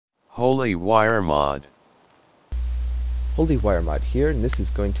Holy Wire Mod. Holy Wire Mod here, and this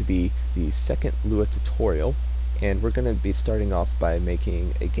is going to be the second Lua tutorial, and we're going to be starting off by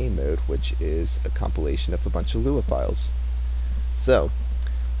making a game mode, which is a compilation of a bunch of Lua files. So,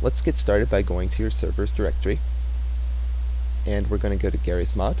 let's get started by going to your server's directory, and we're going to go to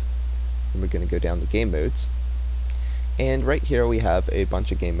Gary's Mod, and we're going to go down to Game Modes, and right here we have a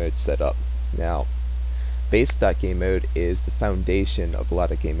bunch of game modes set up. Now, base.gamemode is the foundation of a lot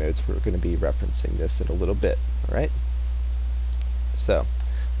of game modes. We're going to be referencing this in a little bit, alright? So,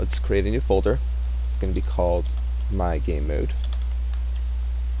 let's create a new folder. It's going to be called My Game Mode.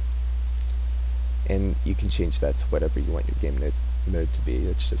 And you can change that to whatever you want your game mode to be.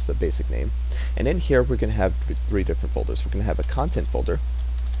 It's just a basic name. And in here we're going to have three different folders. We're going to have a content folder.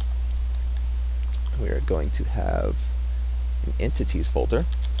 We are going to have an entities folder.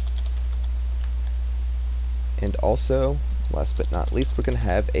 And also, last but not least, we're going to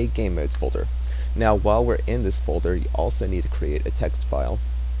have a game modes folder. Now, while we're in this folder, you also need to create a text file,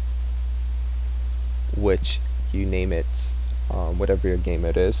 which you name it whatever your game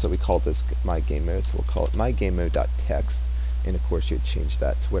mode is. So we call this my game mode, so we'll call it mygamemode.text, and of course you'd change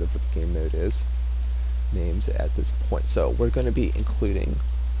that to whatever the game mode is named at this point. So we're going to be including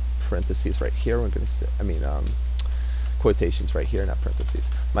parentheses right here. We're going to quotations right here, not parentheses.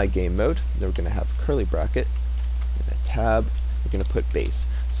 My game mode. Then we're going to have a curly bracket and a tab. We're going to put base.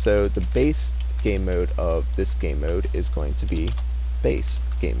 So the base game mode of this game mode is going to be base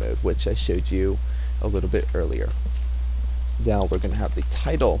game mode, which I showed you a little bit earlier. Now we're going to have the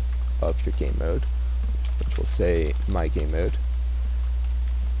title of your game mode, which will say my game mode.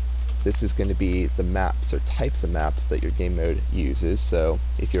 This is going to be the maps or types of maps that your game mode uses. So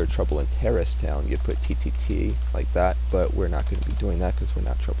if you're Trouble in Terrorist Town, you'd put TTT like that, but we're not going to be doing that because we're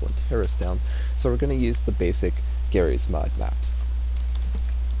not Trouble in Terrorist Town. So we're going to use the basic Gary's Mod maps.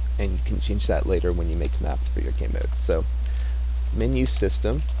 And you can change that later when you make maps for your game mode. So menu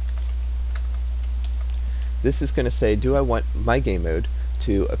system. This is going to say, do I want my game mode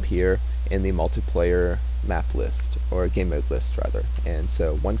to appear in the multiplayer map list, or game mode list rather. And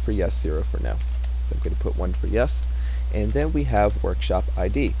so 1 for yes, 0 for no. So I'm going to put 1 for yes. And then we have workshop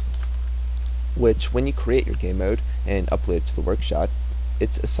ID, which when you create your game mode and upload it to the workshop,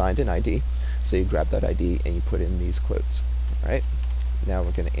 it's assigned an ID. So you grab that ID and you put in these quotes. Alright, now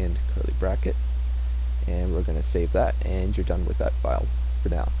we're going to end curly bracket, and we're going to save that, and you're done with that file for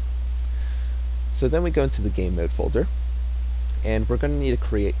now. So then we go into the game mode folder, and we're going to need to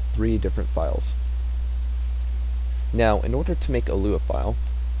create 3 different files. Now, in order to make a Lua file,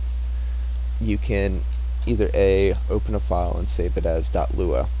 you can either A, open a file and save it as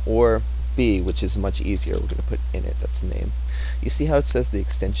 .lua, or B, which is much easier, we're going to put init, that's the name. You see how it says the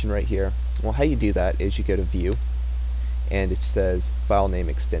extension right here? Well, how you do that is you go to View, and it says File Name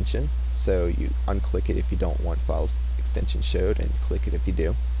Extension, so you unclick it if you don't want files extension showed, and click it if you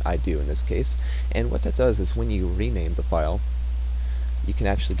do. I do in this case. And what that does is when you rename the file, you can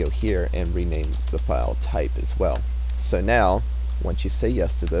actually go here and rename the file type as well. So now, once you say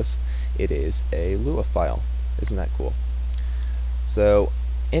yes to this, it is a Lua file. Isn't that cool? So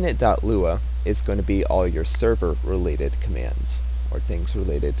init.lua is going to be all your server related commands, or things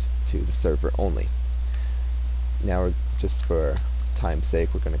related to the server only. Now, just for time's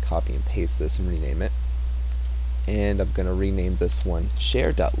sake, we're going to copy and paste this and rename it. And I'm going to rename this one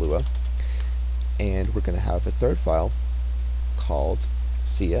shared.lua, and we're going to have a third file called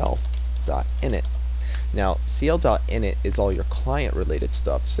cl.init. Now, cl.init is all your client related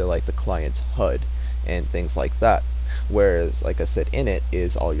stuff, so like the client's HUD and things like that. Whereas, like I said, init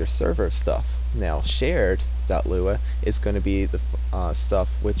is all your server stuff. Now, shared.lua is going to be the stuff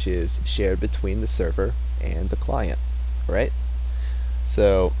which is shared between the server and the client, right?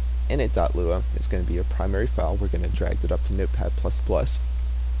 So init.lua is going to be your primary file. We're going to drag it up to Notepad++.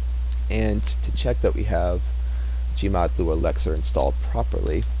 And to check that we have Gmod Lua Lexer installed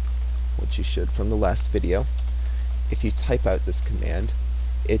properly, which you should from the last video, if you type out this command,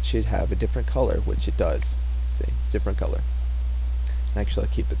 it should have a different color, which it does. See, different color. Actually,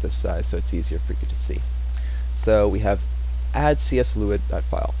 I'll keep it this size so it's easier for you to see. So we have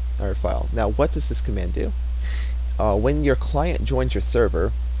AddCSLuaFile. Now, what does this command do? When your client joins your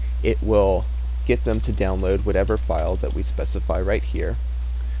server, it will get them to download whatever file that we specify right here,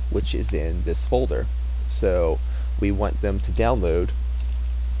 which is in this folder. So we want them to download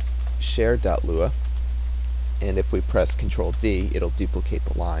shared.lua, and if we press Ctrl D, it'll duplicate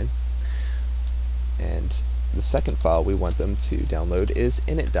the line. And the second file we want them to download is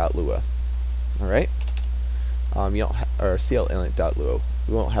init.lua. Alright? Or cl init.lua.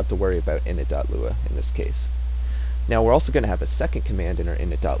 We won't have to worry about init.lua in this case. Now we're also going to have a second command in our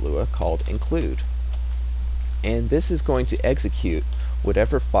init.lua called include. And this is going to execute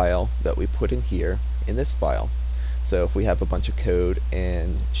whatever file that we put in here in this file. So if we have a bunch of code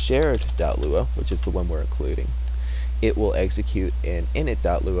in shared.lua, which is the one we're including, it will execute in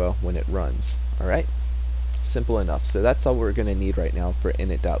init.lua when it runs. Alright? Simple enough. So that's all we're going to need right now for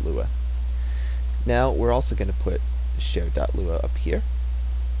init.lua. Now we're also going to put shared.lua up here.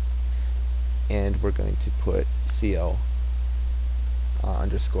 And we're going to put cl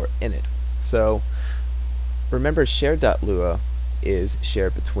underscore init. So remember, shared.lua is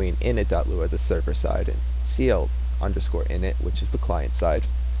shared between init.lua, the server side, and cl underscore init, which is the client side.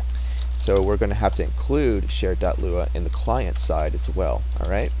 So we're going to have to include shared.lua in the client side as well.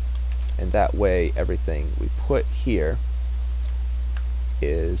 Alright? And that way everything we put here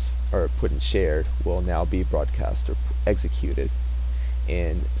is, or put in shared, will now be broadcast or executed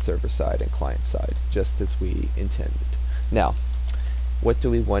in server side and client side, just as we intended. Now, what do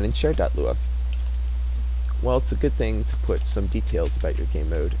we want in shared.lua? Well, it's a good thing to put some details about your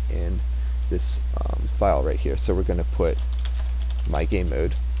game mode in this file right here. So we're going to put my game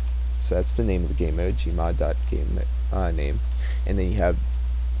mode. So that's the name of the game mode, gmod.game name. And then you have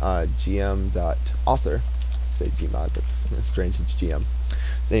gm.author. Say gmod, that's strange, it's gm.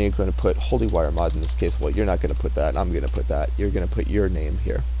 Then you're going to put holy wire mod in this case. Well, you're not going to put that. I'm going to put that. You're going to put your name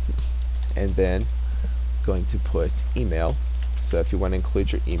here. And then going to put email. So if you want to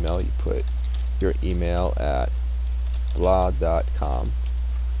include your email, you put your email at blah.com.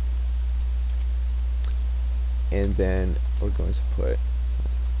 And then we're going to put,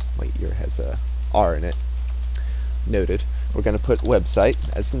 wait, your has a R in it. Noted. We're going to put website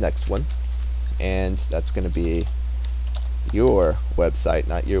as the next one. And that's going to be your website,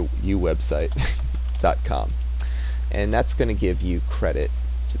 not your website.com. And that's going to give you credit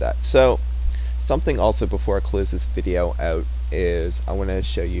to that. So something also before I close this video out is I want to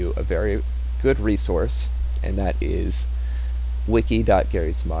show you a very good resource, and that is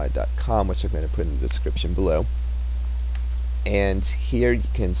wiki.garysmod.com, which I'm going to put in the description below. And here you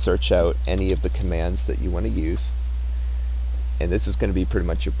can search out any of the commands that you want to use. And this is going to be pretty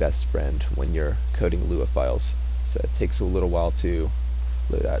much your best friend when you're coding Lua files. So it takes a little while to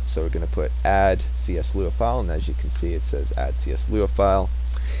load that. So we're going to put AddCSLuaFile, and as you can see it says AddCSLuaFile,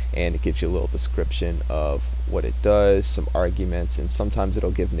 and it gives you a little description of what it does, some arguments, and sometimes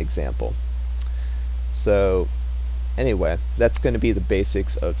it'll give an example. So anyway, that's going to be the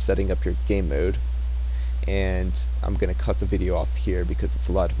basics of setting up your game mode. And I'm going to cut the video off here because it's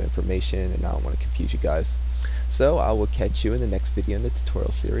a lot of information and I don't want to confuse you guys. So I will catch you in the next video in the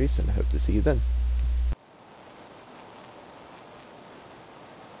tutorial series, and I hope to see you then.